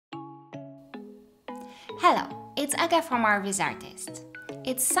Hello, it's Aga from RV's Artist.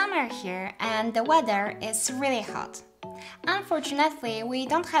 It's summer here and the weather is really hot. Unfortunately, we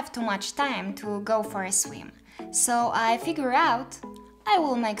don't have too much time to go for a swim, so I figure out I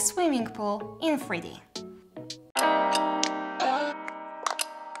will make swimming pool in 3D.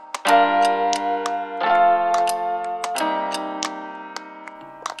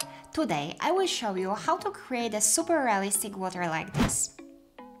 Today I will show you how to create a super realistic water like this.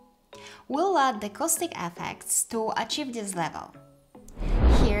 We'll add the caustic effects to achieve this level.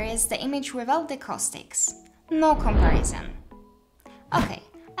 Here is the image without the caustics. No comparison. Okay,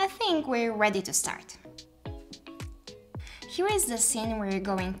 I think we're ready to start. Here is the scene we're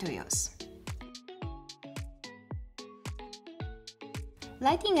going to use.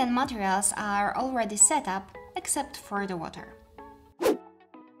 Lighting and materials are already set up, except for the water.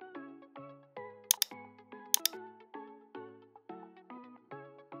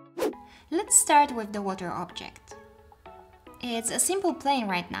 Let's start with the water object. It's a simple plane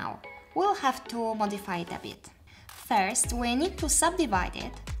right now. We'll have to modify it a bit. First, we need to subdivide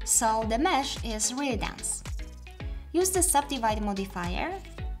it, so the mesh is really dense. Use the subdivide modifier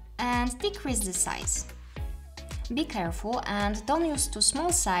and decrease the size. Be careful and don't use too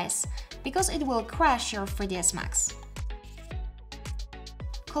small size, because it will crash your 3ds Max.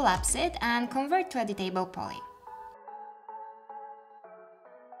 Collapse it and convert to editable poly.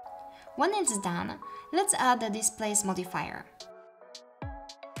 When it's done, let's add the displace modifier.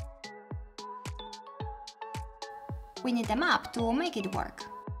 We need a map to make it work.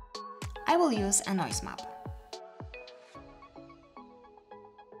 I will use a noise map.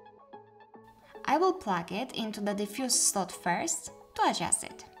 I will plug it into the diffuse slot first to adjust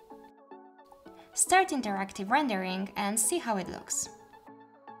it. Start interactive rendering and see how it looks.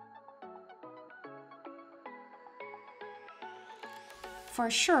 For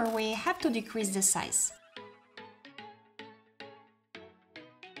sure, we have to decrease the size.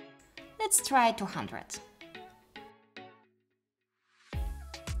 Let's try 200.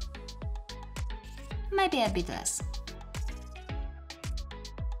 Maybe a bit less.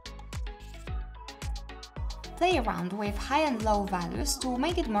 Play around with high and low values to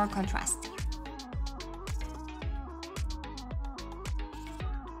make it more contrasty.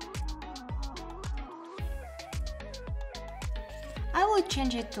 I will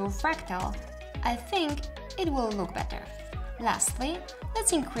change it to fractal. I think it will look better. Lastly,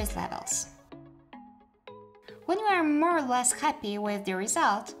 let's increase levels. When you are more or less happy with the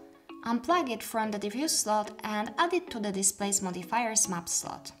result, unplug it from the diffuse slot and add it to the displace modifier's map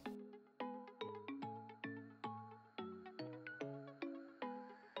slot.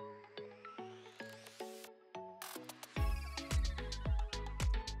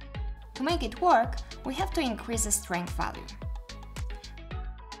 To make it work, we have to increase the strength value.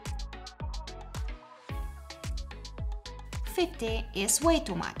 $50 is way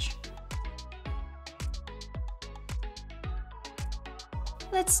too much.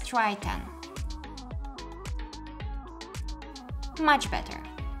 Let's try 10. Much better.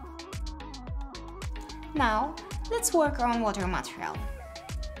 Now, let's work on water material.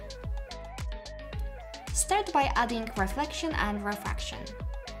 Start by adding reflection and refraction.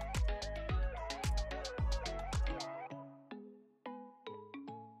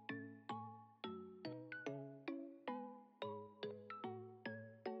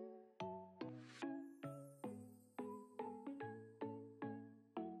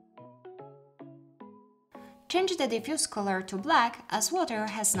 Change the diffuse color to black, as water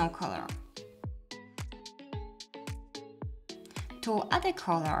has no color. To add a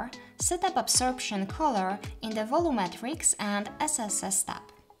color, set up absorption color in the volumetrics and SSS tab.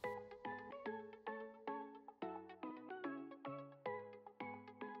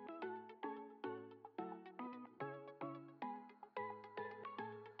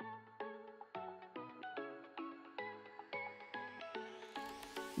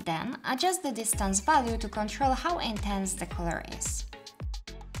 Then, adjust the distance value to control how intense the color is.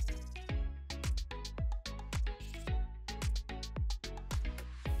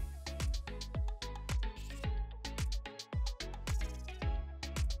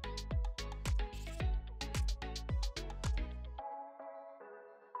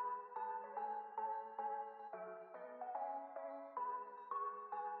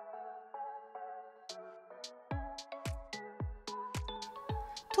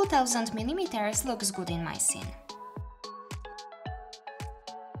 $2000mm looks good in my scene.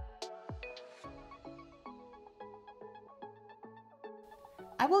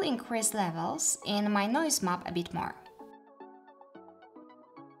 I will increase levels in my noise map a bit more.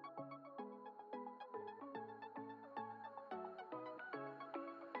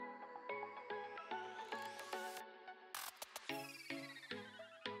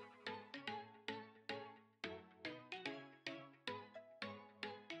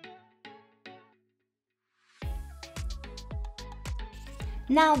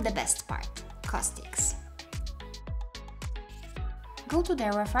 Now the best part, Caustics. Go to the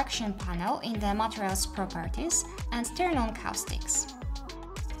refraction panel in the materials properties and turn on Caustics.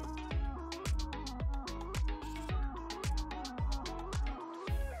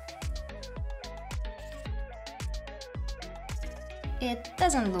 It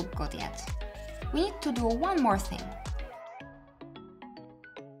doesn't look good yet. We need to do one more thing.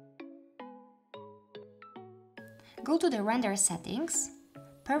 Go to the render settings,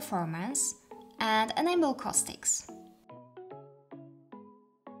 performance, and enable Caustics.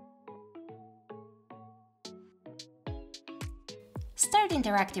 Start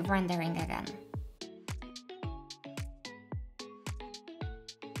interactive rendering again.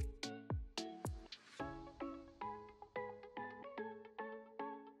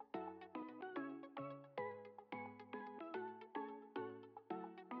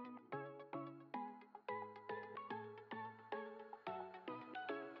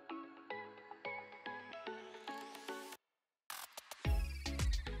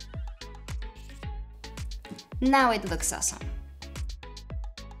 Now it looks awesome.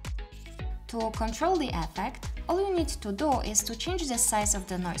 To control the effect, all you need to do is to change the size of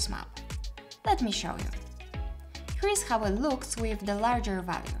the noise map. Let me show you. Here is how it looks with the larger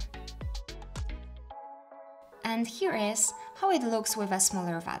value. And here is how it looks with a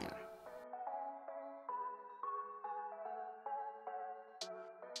smaller value.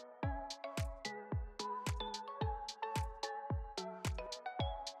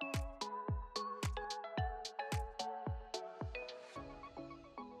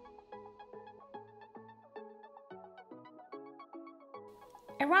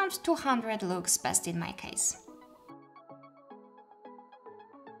 Around 200 looks best in my case.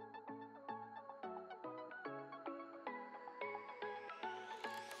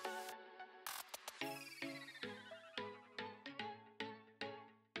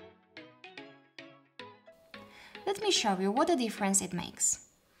 Let me show you what a difference it makes.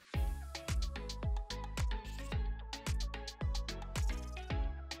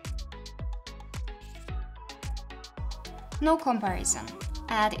 No comparison,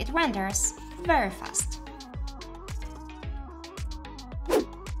 and it renders very fast.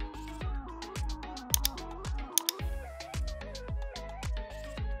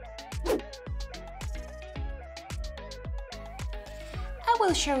 I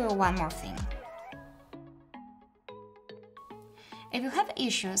will show you one more thing. If you have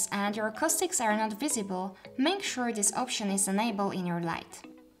issues and your caustics are not visible, make sure this option is enabled in your light.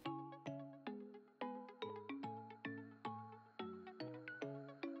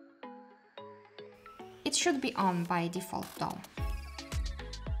 It should be on by default though.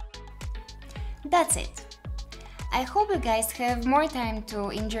 That's it. I hope you guys have more time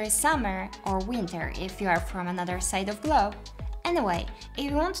to enjoy summer or winter if you are from another side of globe. Anyway,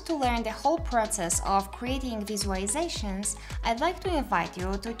 if you want to learn the whole process of creating visualizations, I'd like to invite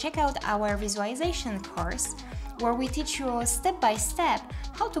you to check out our visualization course, where we teach you step by step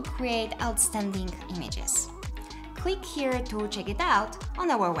how to create outstanding images. Click here to check it out on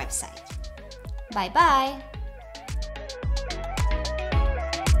our website. Bye bye!